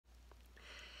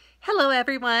Hello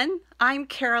everyone, I'm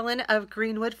Carolyn of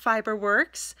Greenwood Fiber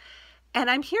Works, and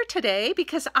I'm here today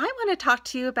because I want to talk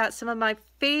to you about some of my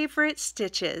favorite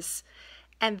stitches,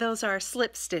 and those are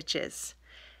slip stitches.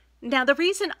 Now the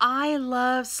reason I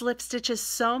love slip stitches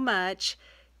so much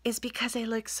is because they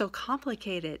look so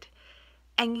complicated,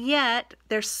 and yet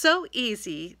they're so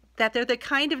easy that they're the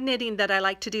kind of knitting that I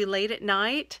like to do late at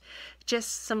night,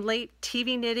 just some late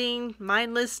TV knitting,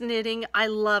 mindless knitting. I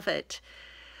love it.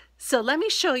 So let me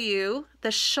show you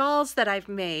the shawls that I've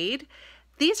made.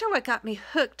 These are what got me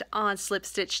hooked on slip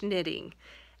stitch knitting.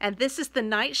 And this is the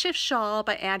Night Shift Shawl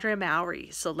by Andrea Mowry.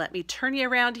 So let me turn you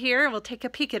around here and we'll take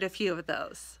a peek at a few of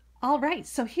those. All right,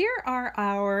 so here are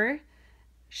our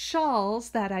shawls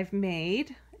that I've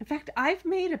made. In fact, I've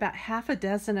made about half a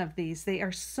dozen of these. They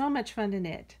are so much fun to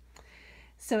knit.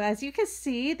 So as you can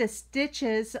see, the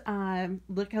stitches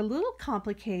look a little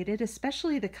complicated,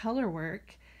 especially the color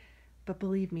work. But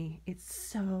believe me, it's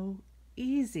so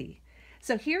easy.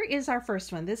 So here is our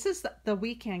first one. This is the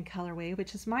weekend colorway,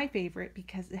 which is my favorite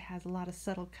because it has a lot of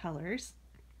subtle colors.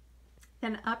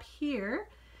 Then up here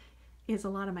is a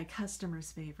lot of my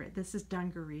customers' favorite. This is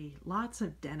dungaree, lots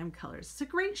of denim colors. It's a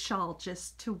great shawl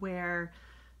just to wear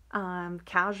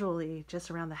casually,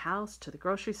 just around the house, to the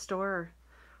grocery store,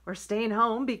 or staying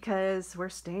home because we're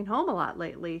staying home a lot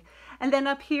lately. And then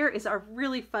up here is our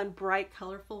really fun, bright,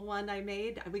 colorful one I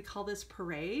made. We call this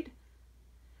Parade.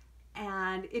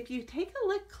 And if you take a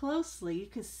look closely, you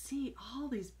can see all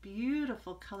these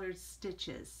beautiful colored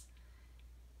stitches.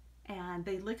 And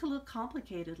they look a little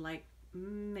complicated, like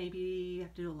maybe you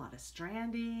have to do a lot of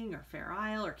stranding or Fair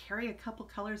Isle or carry a couple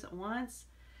colors at once.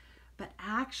 But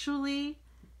actually,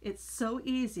 it's so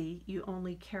easy. You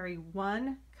only carry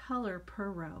one color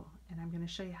per row, and I'm going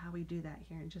to show you how we do that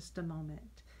here in just a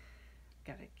moment.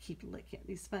 Gotta keep looking at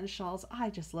these fun shawls.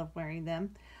 I just love wearing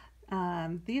them.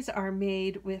 These are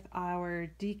made with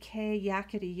our DK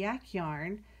Yakety Yak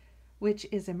yarn, which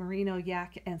is a merino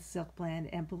yak and silk blend,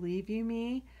 and believe you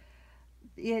me,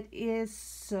 it is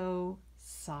so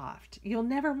soft. You'll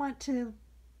never want to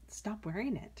stop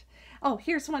wearing it. Oh,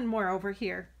 here's one more over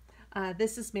here.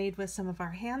 This is made with some of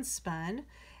our hand spun,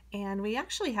 and we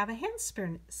actually have a hand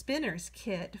spinner's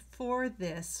kit for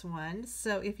this one.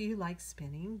 So if you like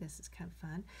spinning, this is kind of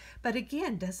fun. But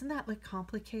again, doesn't that look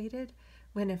complicated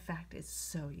when in fact it's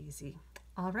so easy?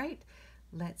 All right,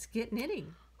 let's get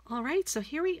knitting. All right, so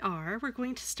here we are. We're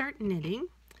going to start knitting.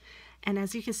 And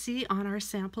as you can see on our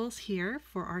samples here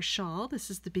for our shawl, this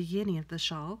is the beginning of the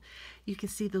shawl. You can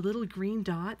see the little green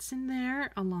dots in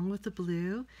there along with the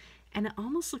blue. And it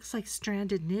almost looks like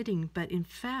stranded knitting, but in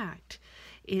fact,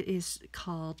 it is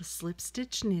called slip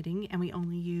stitch knitting, and we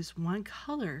only use one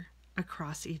color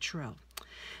across each row.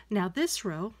 Now this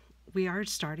row, we are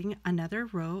starting another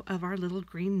row of our little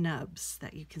green nubs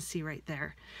that you can see right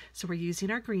there. So we're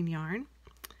using our green yarn.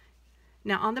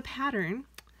 Now on the pattern,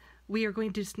 we are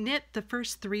going to knit the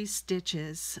first 3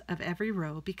 stitches of every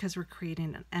row because we're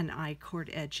creating an I-cord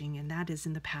edging, and that is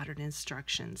in the pattern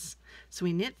instructions. So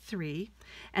we knit 3,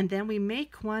 and then we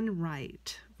make one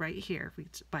right here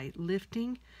by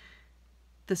lifting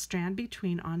the strand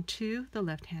between onto the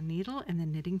left-hand needle and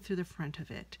then knitting through the front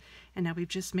of it. And now we've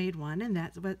just made one, and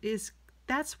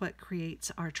that's what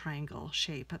creates our triangle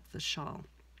shape of the shawl.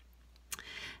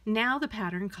 Now the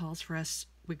pattern calls for us,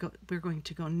 we're going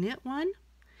to go knit one,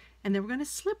 and then we're going to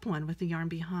slip one with the yarn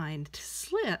behind. To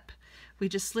slip, we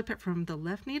just slip it from the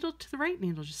left needle to the right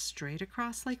needle, just straight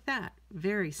across like that.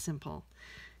 Very simple.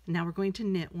 Now we're going to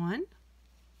knit one,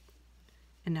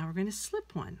 and now we're going to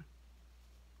slip one.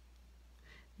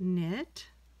 Knit,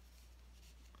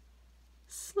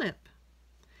 slip,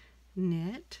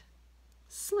 knit,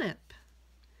 slip.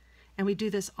 And we do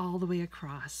this all the way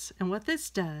across. And what this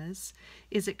does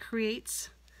is it creates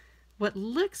what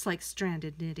looks like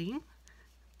stranded knitting,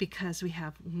 because we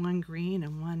have one green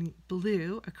and one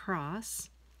blue across.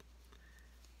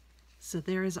 So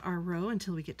there is our row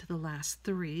until we get to the last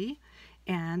 3.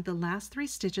 And the last 3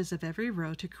 stitches of every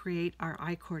row, to create our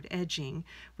I-cord edging,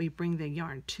 we bring the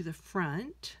yarn to the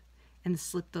front and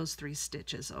slip those 3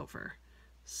 stitches over.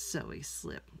 So we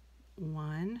slip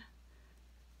 1,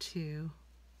 2,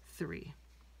 3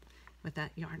 with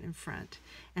that yarn in front.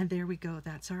 And there we go,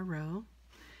 that's our row.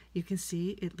 You can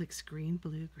see it looks green,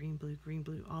 blue, green, blue, green,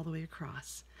 blue, all the way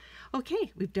across. Okay,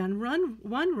 we've done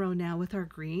one row now with our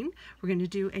green. We're going to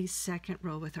do a second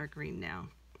row with our green now.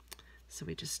 So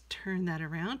we just turn that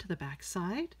around to the back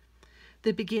side.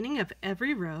 The beginning of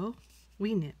every row,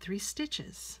 we knit 3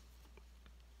 stitches.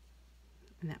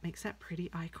 And that makes that pretty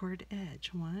I-cord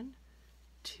edge. 1,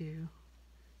 2,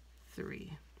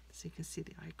 3. So you can see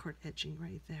the I-cord edging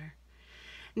right there.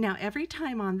 Now every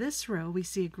time on this row we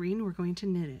see a green, we're going to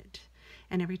knit it.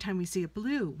 And every time we see a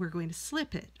blue, we're going to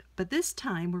slip it. But this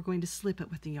time we're going to slip it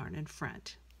with the yarn in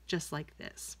front, just like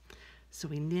this. So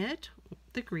we knit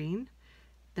the green,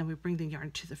 then we bring the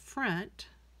yarn to the front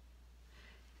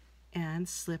and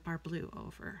slip our blue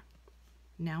over.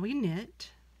 Now we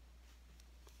knit,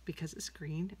 because it's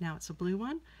green, now it's a blue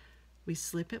one, we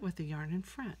slip it with the yarn in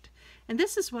front. And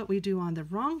this is what we do on the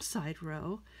wrong side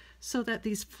row, so that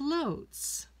these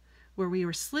floats where we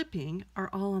were slipping are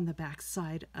all on the back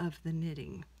side of the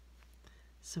knitting.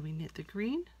 So we knit the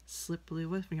green, slip blue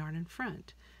with yarn in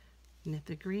front, knit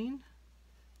the green,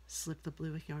 slip the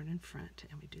blue with yarn in front,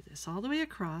 and we do this all the way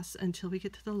across until we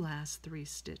get to the last 3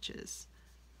 stitches.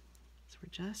 So we're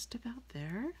just about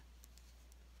there.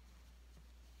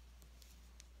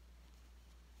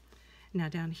 Now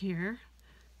down here,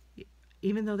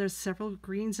 even though there's several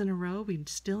greens in a row, we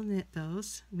still knit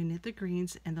those. We knit the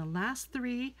greens, and the last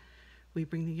 3, we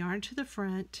bring the yarn to the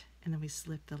front, and then we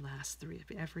slip the last 3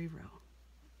 of every row.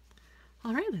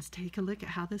 All right, let's take a look at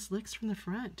how this looks from the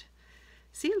front.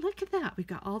 See, look at that. We've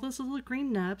got all those little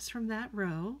green nubs from that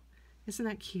row. Isn't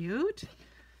that cute?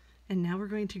 And now we're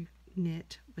going to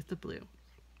knit with the blue.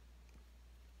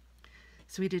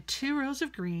 So we did 2 rows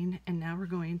of green, and now we're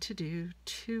going to do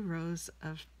 2 rows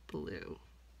of blue.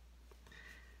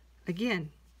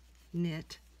 Again,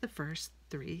 knit the first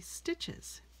 3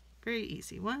 stitches. Very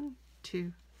easy. 1,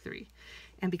 2, 3.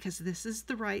 And because this is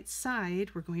the right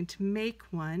side, we're going to make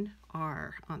one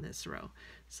R on this row.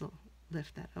 So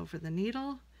lift that over the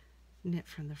needle, knit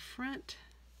from the front.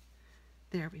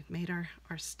 There, we've made our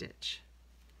stitch.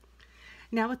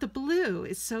 Now with the blue,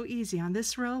 it's so easy. On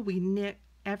this row, we knit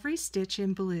every stitch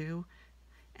in blue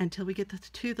until we get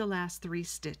to the last 3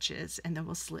 stitches, and then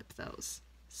we'll slip those.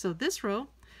 So this row,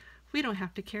 we don't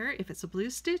have to care if it's a blue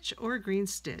stitch or a green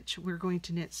stitch. We're going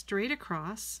to knit straight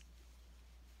across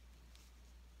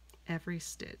every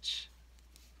stitch.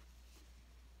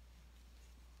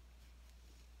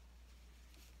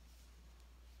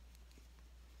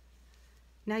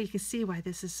 Now you can see why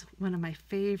this is one of my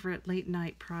favorite late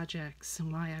night projects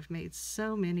and why I've made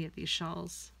so many of these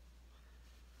shawls.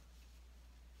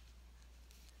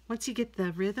 Once you get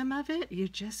the rhythm of it, you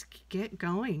just get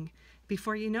going.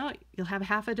 Before you know it, you'll have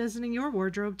half a dozen in your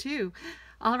wardrobe too.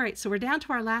 All right, so we're down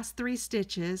to our last 3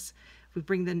 stitches. We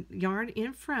bring the yarn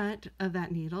in front of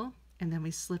that needle, and then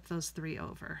we slip those 3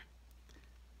 over.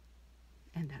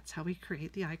 And that's how we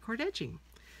create the I-cord edging.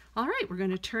 All right, we're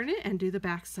going to turn it and do the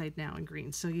back side now in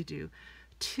green. So you do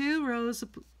 2 rows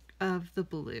of the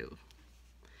blue.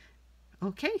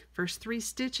 Okay, first 3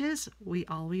 stitches, we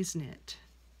always knit.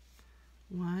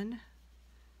 1,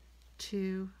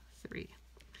 2, 3.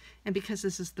 And because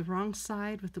this is the wrong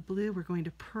side with the blue, we're going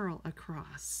to purl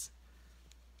across.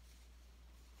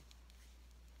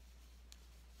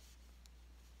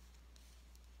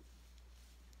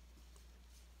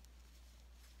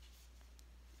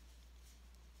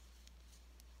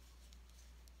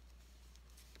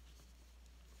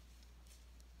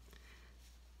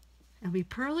 And we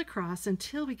purl across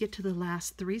until we get to the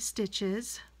last 3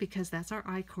 stitches, because that's our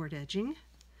I-cord edging,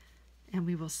 and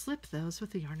we will slip those with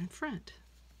the yarn in front.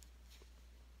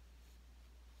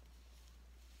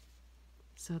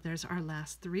 So there's our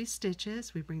last 3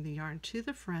 stitches. We bring the yarn to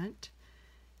the front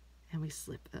and we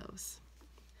slip those.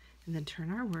 And then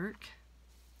turn our work,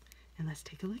 and let's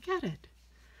take a look at it.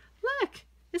 Look,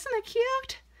 isn't that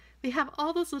cute? We have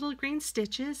all those little green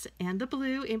stitches and the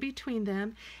blue in between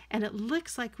them, and it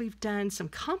looks like we've done some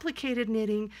complicated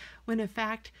knitting when in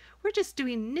fact we're just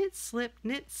doing knit, slip,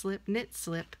 knit, slip, knit,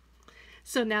 slip.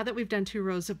 So now that we've done 2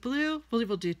 rows of blue, we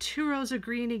will do 2 rows of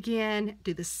green again,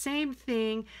 do the same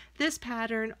thing, this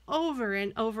pattern over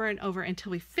and over and over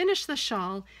until we finish the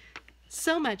shawl.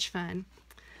 So much fun.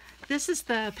 This is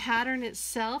the pattern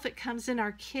itself. It comes in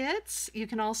our kits. You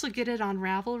can also get it on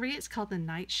Ravelry. It's called the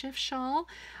Night Shift Shawl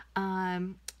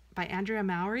by Andrea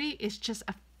Mowry. It's just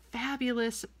a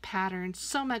fabulous pattern,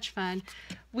 so much fun.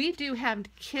 We do have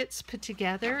kits put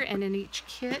together, and in each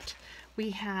kit we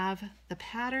have the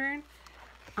pattern.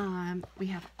 We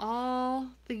have all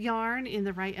the yarn in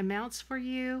the right amounts for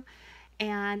you,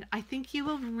 and I think you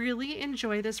will really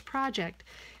enjoy this project.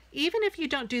 Even if you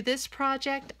don't do this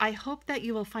project, I hope that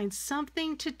you will find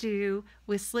something to do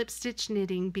with slip stitch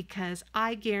knitting, because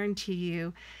I guarantee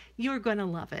you, you're going to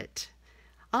love it.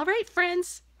 All right,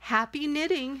 friends, happy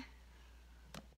knitting!